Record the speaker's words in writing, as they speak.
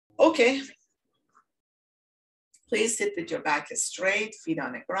Okay. Please sit with your back straight, feet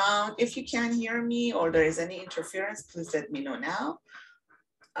on the ground. If you can't hear me or there is any interference, please let me know now.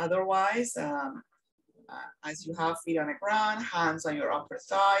 Otherwise, as you have feet on the ground, hands on your upper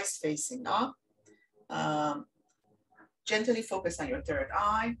thighs facing up. Gently focus on your third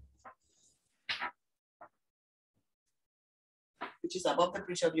eye, which is above the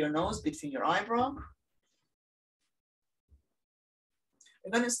bridge of your nose between your eyebrow.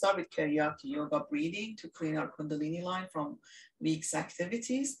 We're going to start with Karyaki Yoga breathing to clean our Kundalini line from week's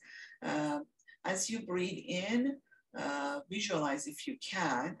activities. As you breathe in, visualize if you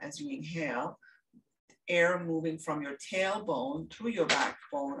can, as you inhale, air moving from your tailbone through your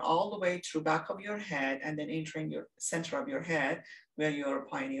backbone, all the way through back of your head, and then entering your center of your head, where your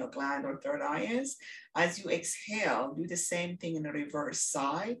pineal gland or third eye is. As you exhale, do the same thing in the reverse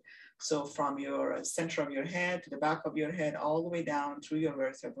side. So from your center of your head to the back of your head, all the way down through your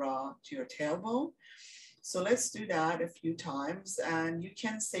vertebra to your tailbone. So let's do that a few times. And you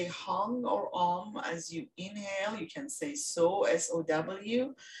can say hung or as you inhale. You can say so,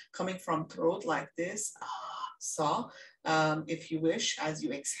 S-O-W, coming from throat like this, saw, if you wish, as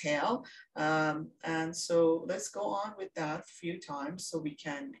you exhale. And so let's go on with that a few times so we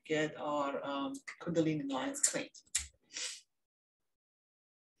can get our Kundalini lines cleaned.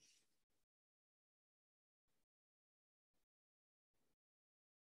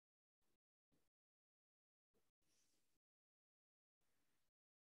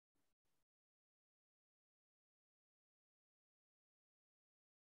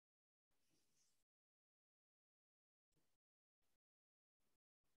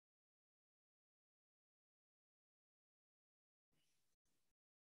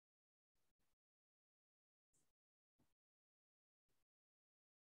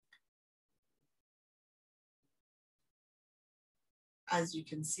 As you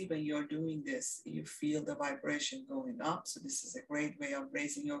can see, when you're doing this, you feel the vibration going up. So this is a great way of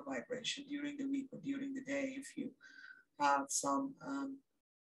raising your vibration during the week or during the day if you have some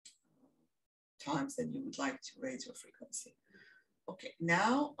times that you would like to raise your frequency. Okay,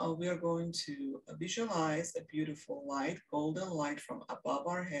 now we are going to visualize a beautiful light, golden light from above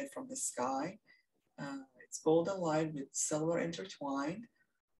our head, from the sky. It's golden light with silver intertwined.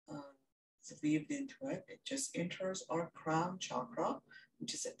 It's weaved into it. It just enters our crown chakra,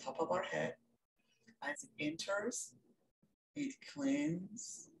 which is at the top of our head. As it enters, it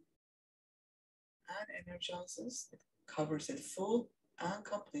cleanses and energizes. It covers it full and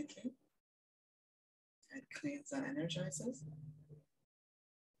completely. It cleans and energizes.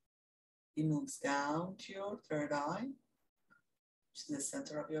 It moves down to your third eye, which is the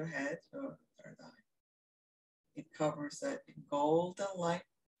center of your head, your third eye. It covers it in golden light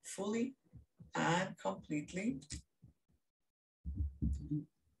fully and completely.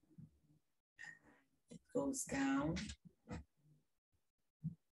 It goes down,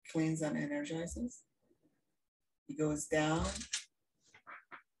 cleans and energizes. It goes down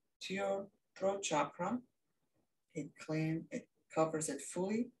to your throat chakra. It covers it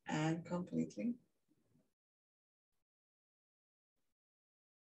fully and completely.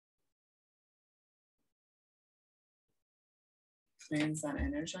 Cleans and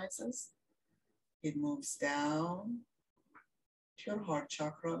energizes. It moves down to your heart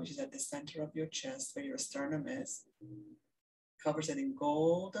chakra, which is at the center of your chest where your sternum is. Covers it in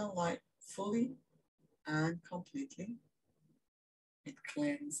golden light fully and completely. It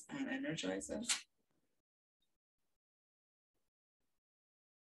cleans and energizes.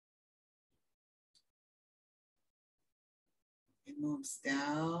 It moves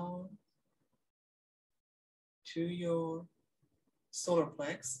down to your solar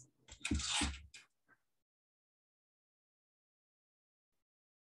plex.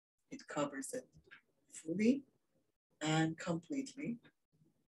 It covers it fully and completely.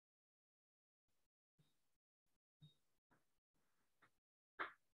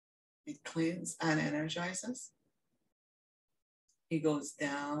 It cleans and energizes. It goes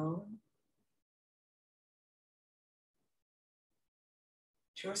down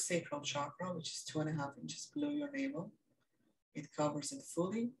to your sacral chakra, which is 2.5 inches below your navel. It covers it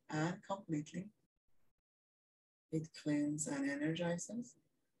fully and completely. It cleans and energizes.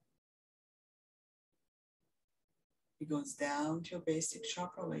 It goes down to your basic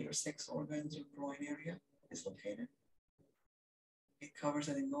chakra, where your sex organs, your groin area is located. It covers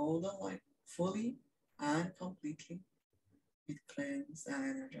it in golden light fully and completely. It cleans and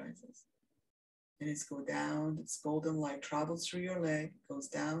energizes. And it's go down, this golden light travels through your leg, goes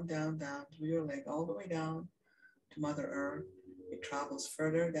down, down, down through your leg, all the way down to Mother Earth. It travels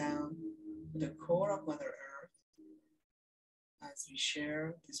further down to the core of Mother Earth. as we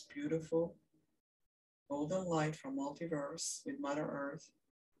share this beautiful golden light from multiverse with Mother Earth,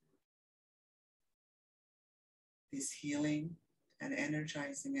 this healing and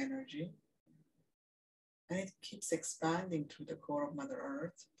energizing energy. And it keeps expanding through the core of Mother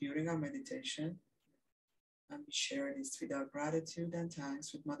Earth during our meditation. And we share this with our gratitude and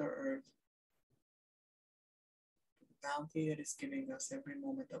thanks with Mother Earth for the bounty that is giving us every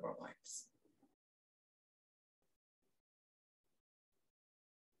moment of our lives.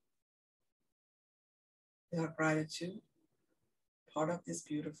 With our gratitude, part of this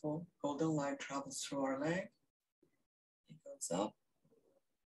beautiful golden light travels through our leg. It goes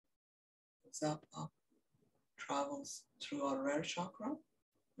up, up, travels through our rare chakra,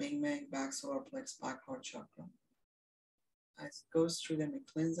 Ming Meng, back solar plex, back heart chakra. As it goes through them, it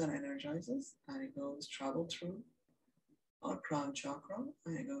cleanses and energizes, and it goes travel through our crown chakra,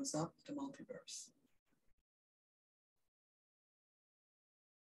 and it goes up the multiverse.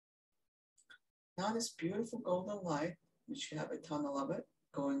 Now this beautiful golden light, which you have a tunnel of it,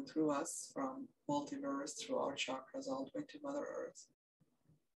 going through us from multiverse, through our chakras, all the way to Mother Earth.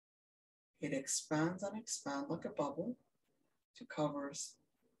 It expands and expands like a bubble to cover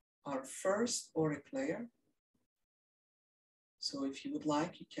our first auric layer. So if you would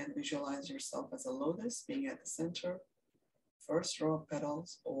like, you can visualize yourself as a lotus being at the center, first row of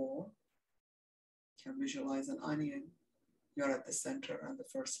petals, or you can visualize an onion. You're at the center and the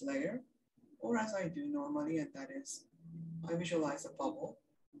first layer, or as I do normally, and that is, I visualize a bubble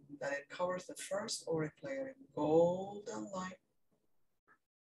that it covers the first auric layer in golden light,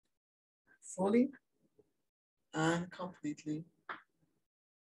 fully and completely.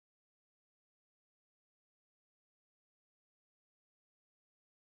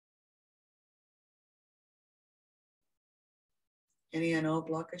 Any and all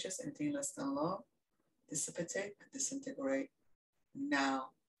blockages, anything less than love, dissipate and disintegrate. Now,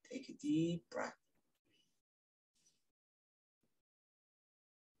 take a deep breath.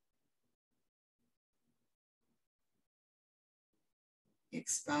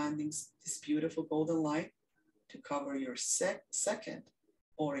 Expanding this beautiful golden light to cover your second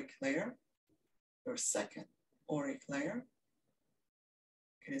auric layer. Your second auric layer.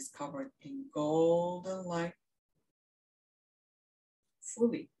 It is covered in golden light,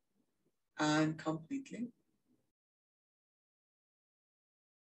 fully and completely.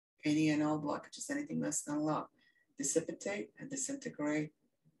 Any and all blockages, anything less than love, dissipate and disintegrate.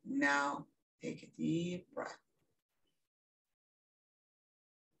 Now, take a deep breath.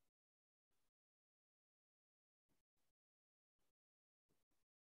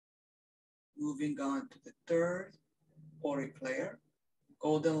 Moving on to the third auric layer.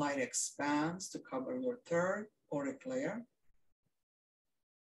 Golden light expands to cover your third auric layer.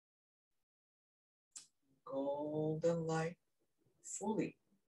 Golden light, fully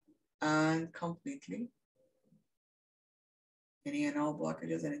and completely. Any and all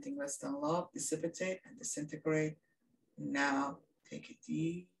blockages, anything less than love, dissipate and disintegrate. Now, take a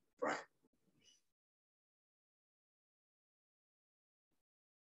deep breath.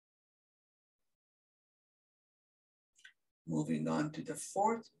 Moving on to the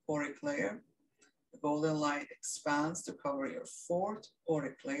fourth auric layer. The golden light expands to cover your fourth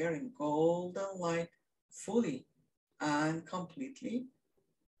auric layer in golden light, fully and completely.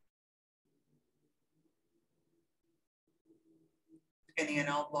 Any and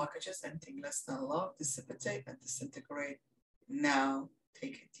all blockages, anything less than love, dissipate and disintegrate. Now,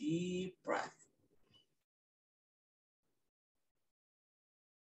 take a deep breath.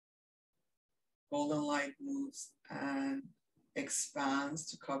 Golden light moves and expands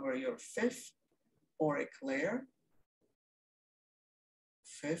to cover your fifth auric layer.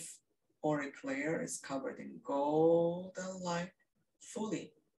 Fifth auric layer is covered in golden light,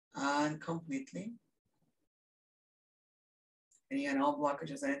 fully and completely. Any and all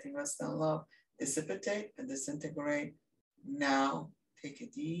blockages, anything less than love, dissipate and disintegrate. Now, take a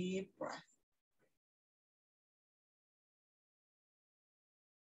deep breath.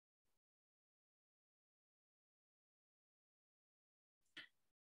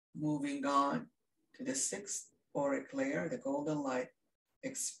 Moving on to the sixth auric layer, the golden light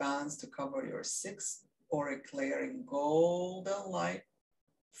expands to cover your sixth auric layer in golden light,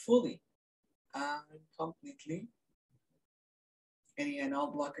 fully and completely. Any and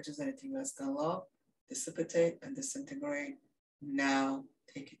all blockages, anything less than love, dissipate and disintegrate. Now,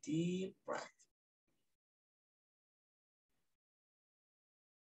 take a deep breath.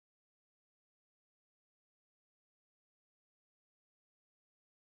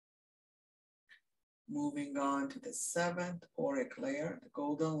 Moving on to the 7th auric layer, the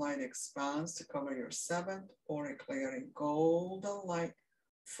golden light expands to cover your 7th auric layer in golden light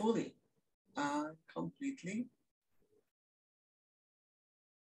fully and completely.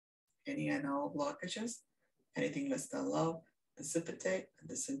 Any and all blockages, anything less than love, dissipate and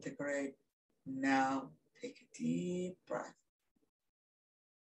disintegrate. Now take a deep breath.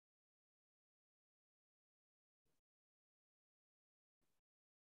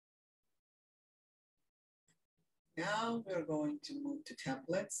 Now we're going to move to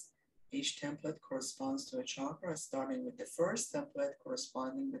templates. Each template corresponds to a chakra, starting with the first template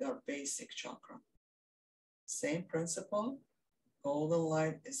corresponding with our basic chakra. Same principle, golden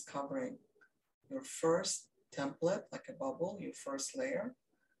light is covering your first template like a bubble, your first layer.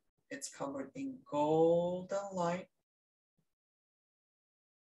 It's covered in golden light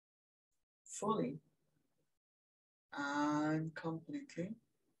fully and completely.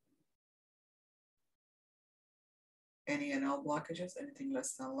 Any and all blockages, anything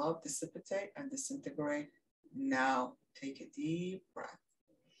less than love, dissipate and disintegrate. Now take a deep breath.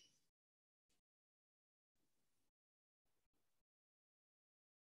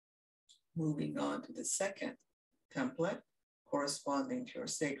 Moving on to the second template corresponding to your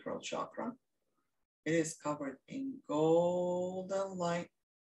sacral chakra. It is covered in golden light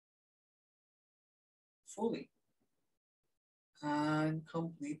fully and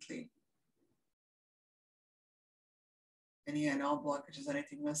completely. Any and all blockages,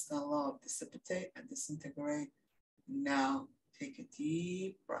 anything less than love, dissipate and disintegrate. Now take a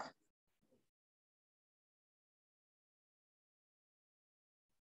deep breath.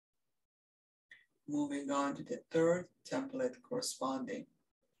 Moving on to the third template corresponding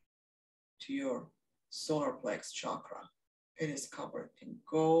to your solar plex chakra. It is covered in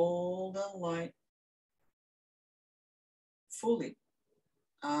golden light fully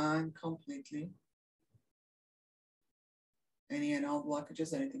and completely. Any and all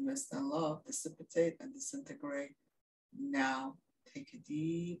blockages, anything less than love, dissipate and disintegrate. Now take a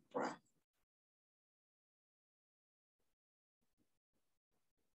deep breath.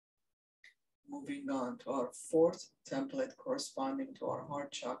 Moving on to our fourth template corresponding to our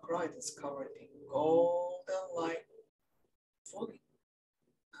heart chakra. It is covered in golden light fully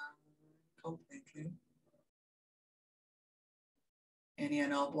and completely. Any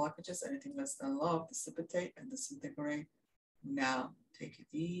and all blockages, anything less than love, dissipate and disintegrate. Now take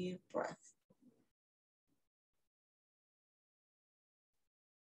a deep breath.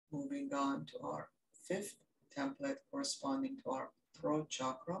 Moving on to our fifth template corresponding to our throat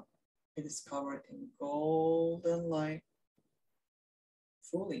chakra. It is covered in golden light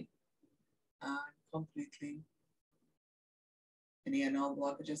fully and completely. Any and all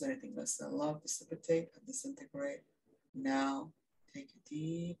blockages, anything less than love, dissipate and disintegrate. Now take a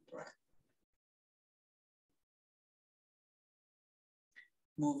deep breath.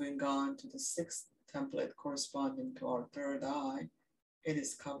 Moving on to the sixth template corresponding to our third eye. It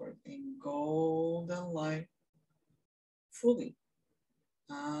is covered in golden light fully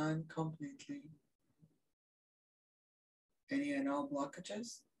and completely. Any and all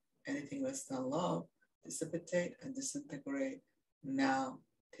blockages, anything less than love, dissipate and disintegrate. Now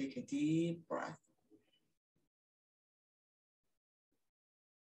take a deep breath.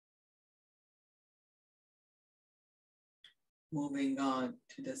 Moving on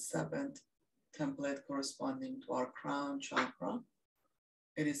to the seventh template corresponding to our crown chakra.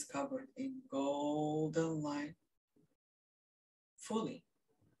 It is covered in golden light fully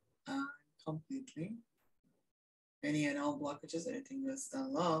and completely. Any and all blockages, anything less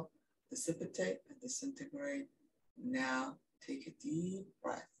than love, dissipate and disintegrate. Now take a deep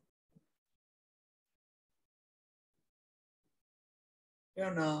breath. We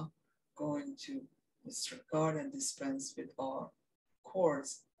are now going to disregard and dispense with our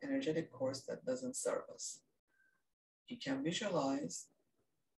cords, energetic cords that doesn't serve us. You can visualize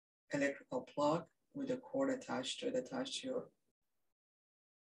electrical plug with a cord attached to it, attached to your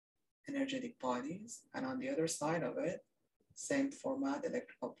energetic bodies, and on the other side of it, same format,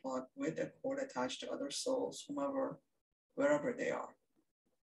 electrical plug with a cord attached to other souls, whomever, wherever they are.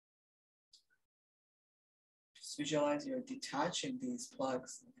 Just visualize you're detaching these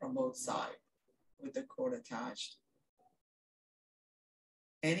plugs from both sides with the cord attached.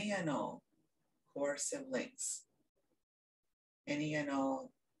 Any and all coercive links, any and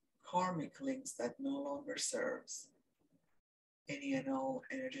all karmic links that no longer serves, any and all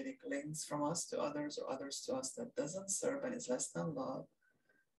energetic links from us to others or others to us that doesn't serve and is less than love,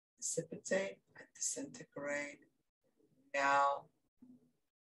 dissipate and disintegrate. Now,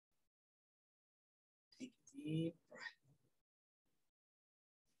 take a deep breath.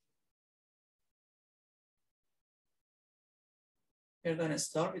 We're going to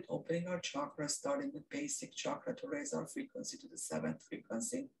start with opening our chakra, starting with basic chakra to raise our frequency to the 7th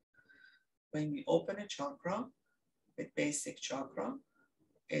frequency. When we open a chakra with basic chakra,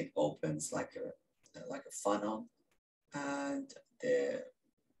 it opens like a funnel, and the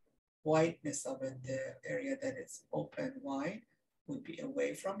wideness of it, the area that is open wide, would be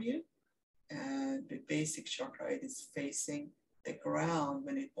away from you. And with basic chakra, it is facing the ground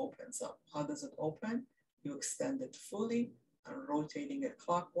when it opens up. How does it open? You extend it fully and rotating it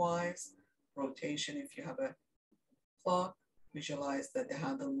clockwise. Rotation, if you have a clock, visualize that the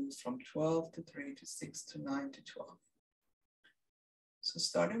handle moves from 12 to 3 to 6 to 9 to 12. So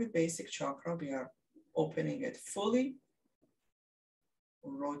starting with basic chakra, we are opening it fully,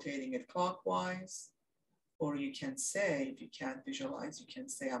 rotating it clockwise, or you can say, if you can't visualize, you can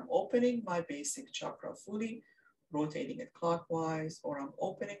say, I'm opening my basic chakra fully, rotating it clockwise, or I'm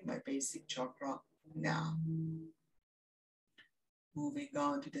opening my basic chakra now. Moving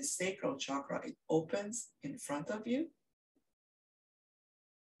on to the sacral chakra, it opens in front of you.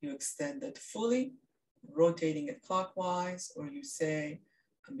 You extend it fully, rotating it clockwise, or you say,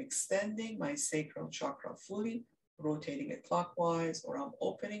 I'm extending my sacral chakra fully, rotating it clockwise, or I'm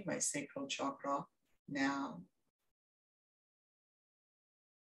opening my sacral chakra now.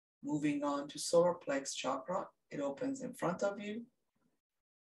 Moving on to solar plex chakra, it opens in front of you.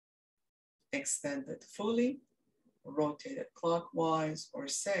 Extend it fully, rotate it clockwise, or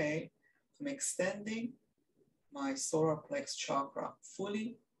say, I'm extending my solar plex chakra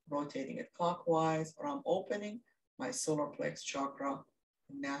fully, rotating it clockwise, or I'm opening my solar plex chakra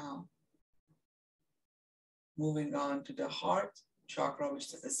now. Moving on to the heart chakra,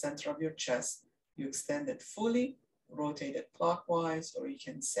 which is the center of your chest, you extend it fully, rotate it clockwise, or you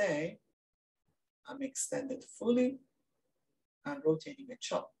can say, I'm extended fully and rotating it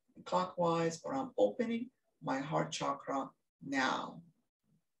clockwise, or I'm opening my heart chakra now.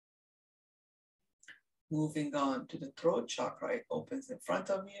 Moving on to the throat chakra, it opens in front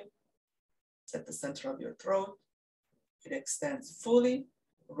of you. It's at the center of your throat. It extends fully,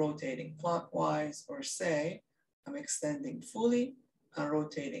 rotating clockwise, or say, I'm extending fully and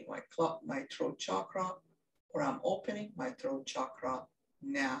rotating my throat chakra, or I'm opening my throat chakra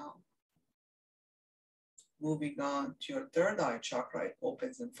now. Moving on to your third eye chakra, it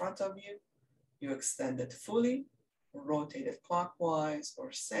opens in front of you. You extend it fully, rotate it clockwise,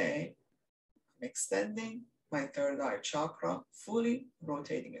 or say, I'm extending my third eye chakra fully,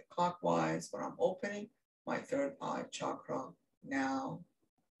 rotating it clockwise, or I'm opening my third eye chakra now.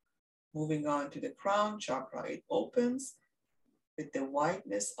 Moving on to the crown chakra, it opens with the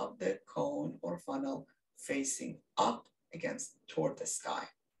wideness of the cone or funnel facing up toward the sky.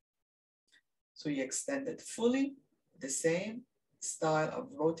 So you extend it fully, the same style of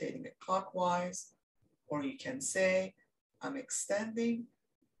rotating it clockwise, or you can say, I'm extending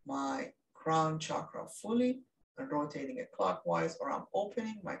my crown chakra fully and rotating it clockwise, or I'm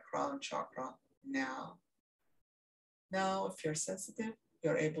opening my crown chakra now. Now, if you're sensitive,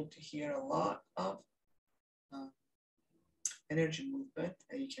 you're able to hear a lot of energy movement,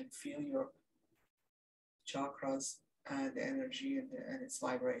 and you can feel your chakras and the energy and its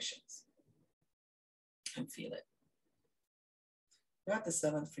vibrations. And feel it. We're at the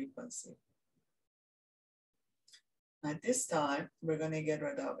 7th frequency. At this time, we're going to get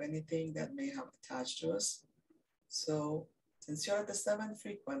rid of anything that may have attached to us. So since you're at the 7th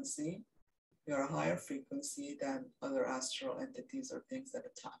frequency, you're a higher frequency than other astral entities or things that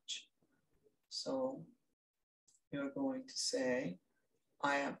attach. So you're going to say,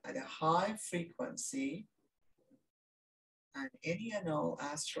 I am at a high frequency, and any and all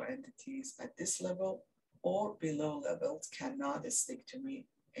astral entities at this level or below levels cannot stick to me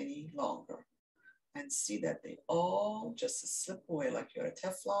any longer. And see that they all just slip away like you're a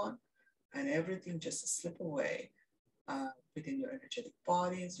Teflon, and everything just slip away within your energetic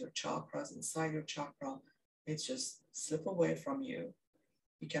bodies, your chakras, inside your chakra. It's just slip away from you.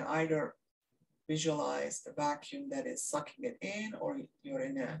 You can either visualize the vacuum that is sucking it in, or you're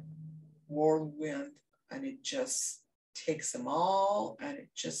in a whirlwind and it just takes them all, and it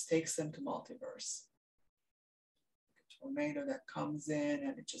just takes them to multiverse. A tornado that comes in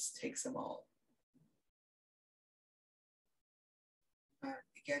and it just takes them all. And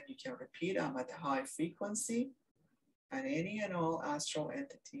again, you can repeat, I'm at a high frequency, and any and all astral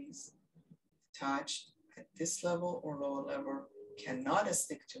entities attached at this level or lower level cannot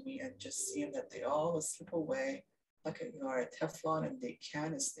stick to me, and just see that they all slip away like you are a Teflon and they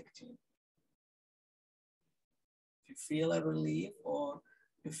can stick to you. If you feel a relief or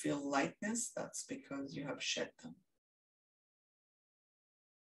you feel lightness, that's because you have shed them.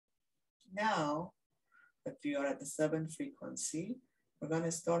 Now that we are at the 7th frequency, We're going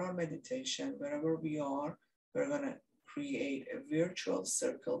to start our meditation wherever we are. We're going to create a virtual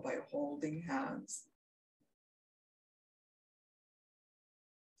circle by holding hands.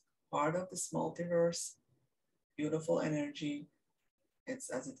 Part of this multiverse, beautiful energy. It's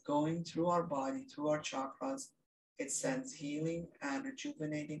as it's going through our body, through our chakras, it sends healing and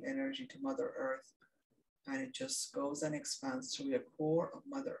rejuvenating energy to Mother Earth. And it just goes and expands through the core of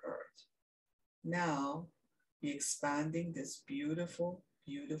Mother Earth. Now, be expanding this beautiful,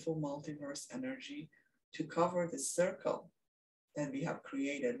 beautiful multiverse energy to cover the circle that we have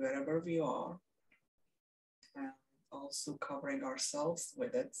created wherever we are, and also covering ourselves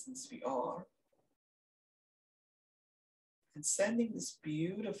with it since we are, and sending this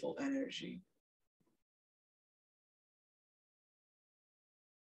beautiful energy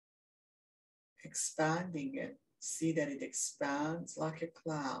expanding it. See that it expands like a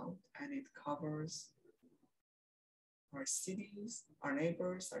cloud and it covers our cities, our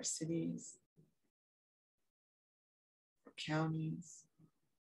neighbors, our cities, our counties.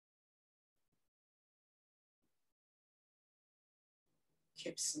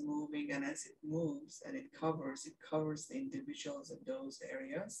 Keeps moving, and as it moves and it covers the individuals in those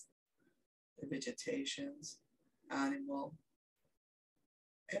areas, the vegetations, animal,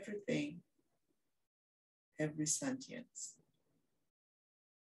 everything, every sentience.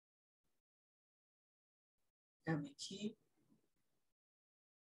 And we keep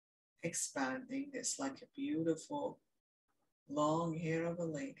expanding this like a beautiful long hair of a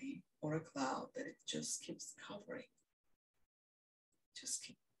lady or a cloud that it just keeps covering. Just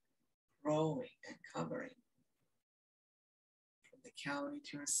keep growing and covering. From the county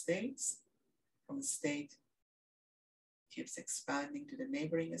to your states, from the state keeps expanding to the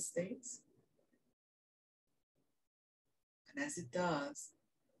neighboring estates. And as it does,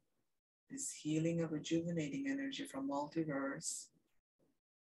 this healing of rejuvenating energy from multiverse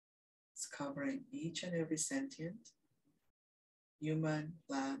is covering each and every sentient, human,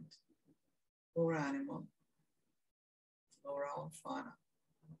 plant, or animal, flora or fauna.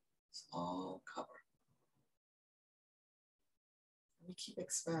 It's all covered. We keep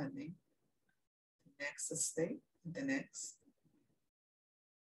expanding the next estate, the next,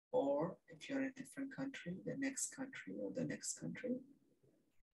 or if you're in a different country, the next country or the next country.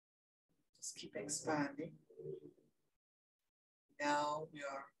 Just keep expanding. Now we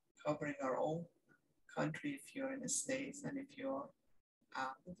are covering our own country if you're in the States, and if you're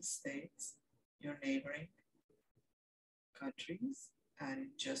out of the States, your neighboring countries, and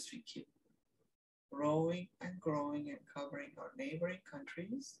just we keep growing and growing and covering our neighboring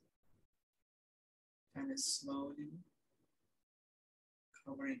countries, and slowly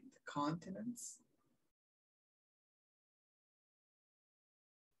covering the continents.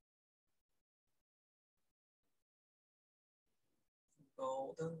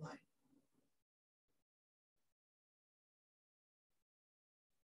 Golden light.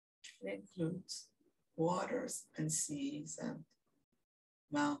 It includes waters and seas and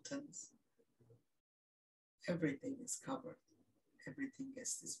mountains. Everything is covered. Everything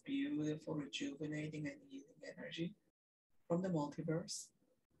is this beautiful, rejuvenating and healing energy from the multiverse.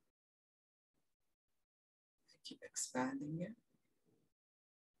 I keep expanding it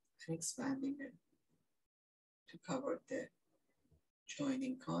and expanding it to cover the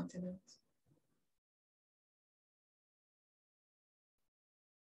joining continent,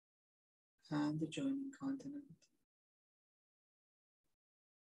 and the joining continent,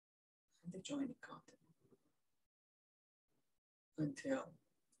 and the joining continent, until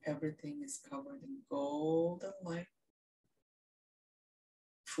everything is covered in golden light,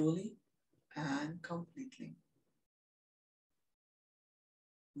 fully and completely.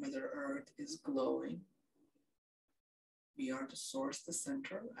 Mother Earth is glowing. We are the source, the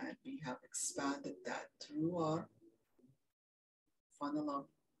center, and we have expanded that through our funnel of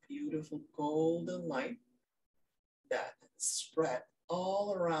beautiful golden light that spread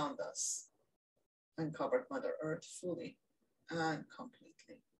all around us and covered Mother Earth fully and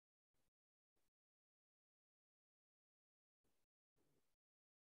completely.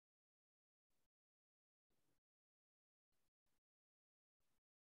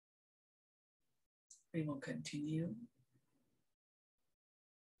 We will continue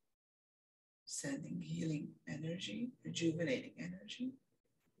sending healing energy, rejuvenating energy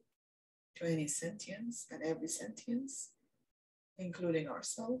to any sentience and every sentience, including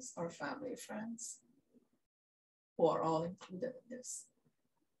ourselves, our family, friends, who are all included in this.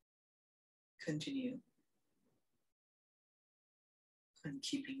 Continue and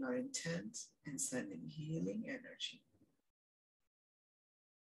keeping our intent in sending healing energy,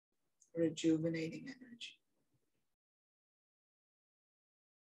 rejuvenating energy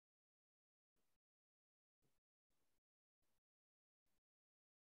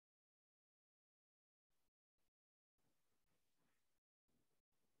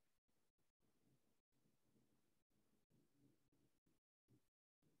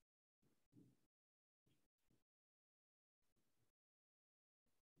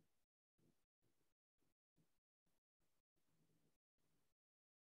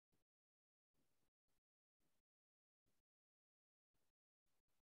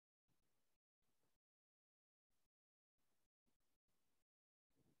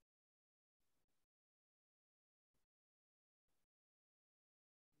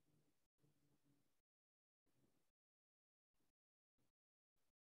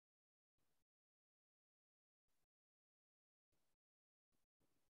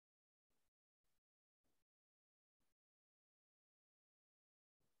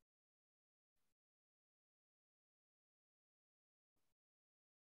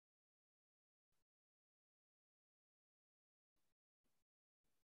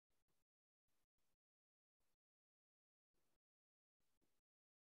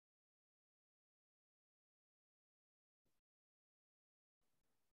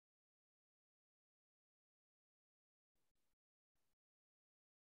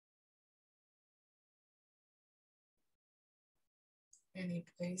Any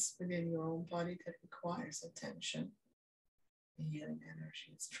place within your own body that requires attention, the healing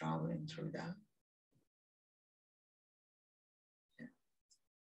energy is traveling through that. And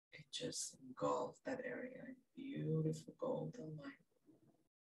it just engulfs that area in beautiful golden light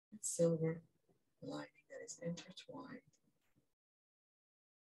with silver lining that is intertwined.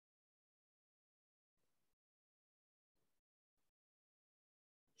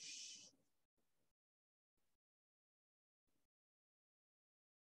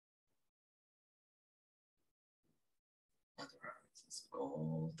 Mother Earth is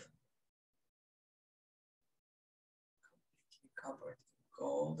gold, completely covered in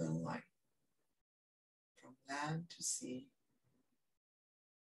golden light, from land to sea,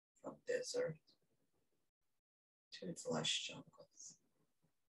 from desert to its lush jungles.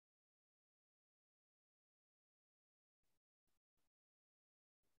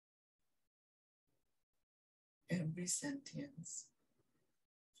 Every sentience,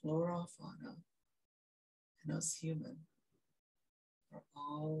 flora, fauna, and us human are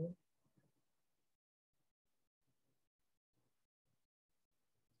all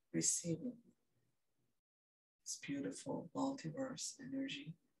receiving this beautiful multiverse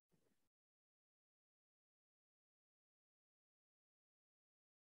energy.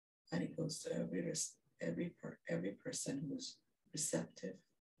 And it goes to every person who's receptive,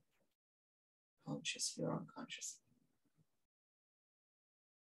 consciously or unconsciously.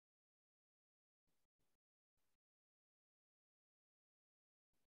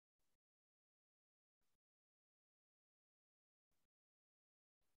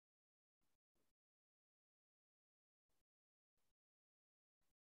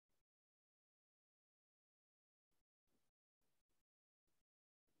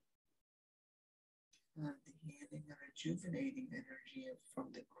 And the healing and rejuvenating energy from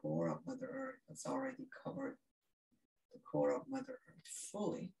the core of Mother Earth has already covered the core of Mother Earth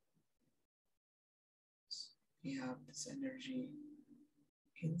fully. So we have this energy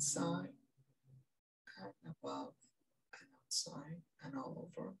inside and above and outside and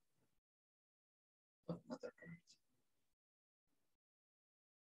all over of Mother Earth.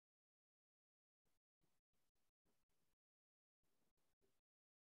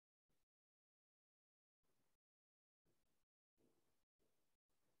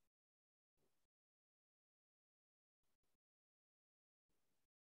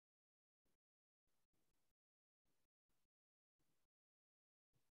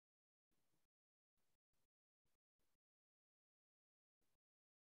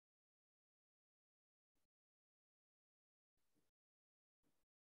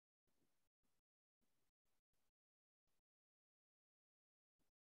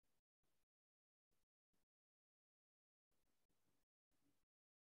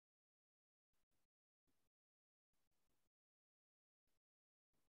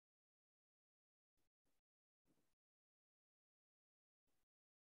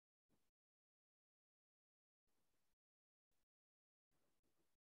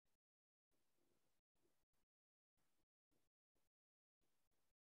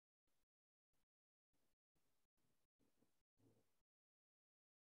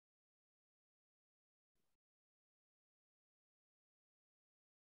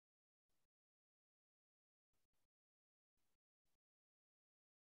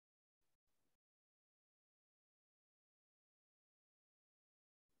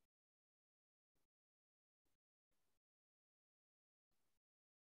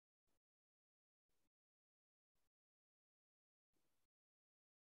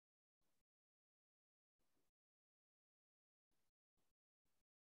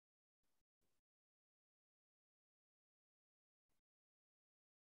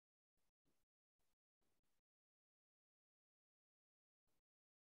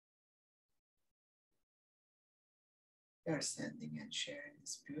 We are sending and sharing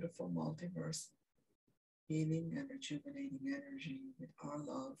this beautiful multiverse healing and rejuvenating energy with our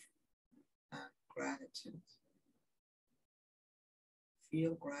love and gratitude.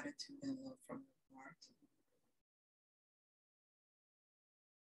 Feel gratitude and love from your heart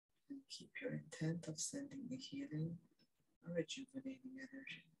and keep your intent of sending the healing and rejuvenating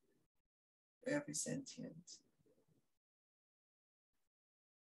energy to every sentient.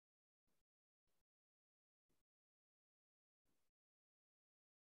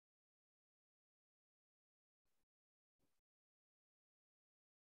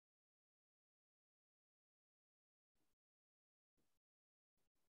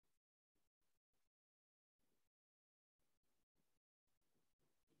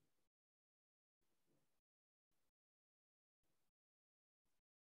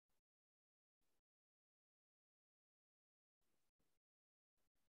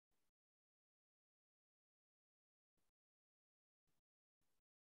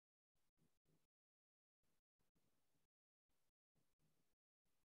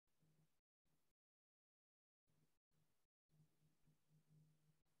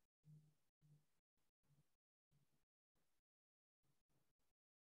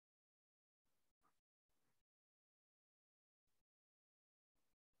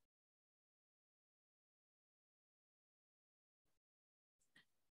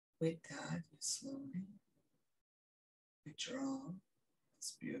 With that, you slowly withdraw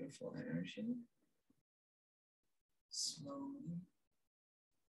this beautiful energy. Slowly,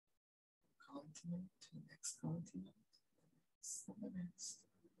 continent to the next continent, and the next,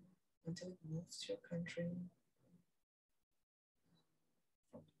 until it moves to your country,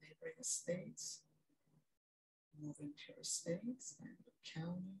 from the neighboring states, moving to your states and your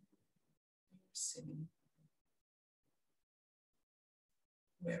county, your city,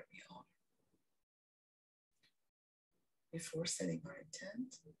 where we are. Before setting our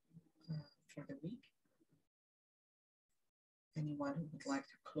intent for the week, anyone who would like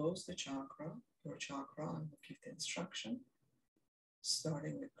to close the chakra, your chakra, I will give the instruction.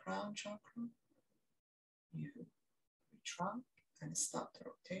 Starting with crown chakra, you retract and stop the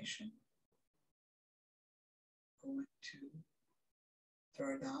rotation. Going to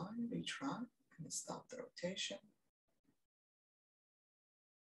third eye, retract and stop the rotation.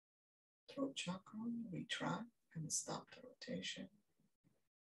 Throat chakra, retract and stop the rotation.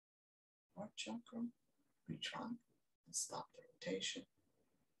 Heart chakra, retract and stop the rotation.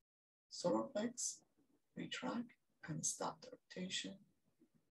 Solar plex, retract and stop the rotation.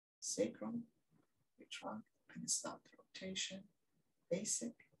 Sacrum, retract and stop the rotation.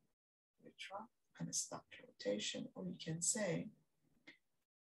 Basic, retract and stop the rotation. Or you can say,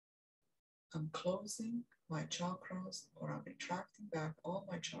 I'm closing my chakras, or I'm retracting back all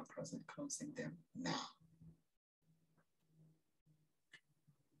my chakras and closing them now.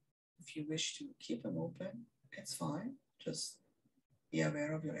 If you wish to keep them open, it's fine. Just be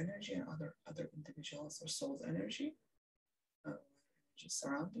aware of your energy and other individuals or soul's energy, just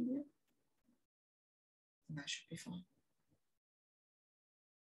surrounding you, and that should be fine.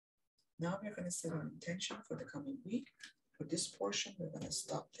 Now we're going to set our intention for the coming week. For this portion, we're going to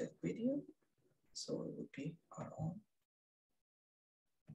stop the video, so it would be our own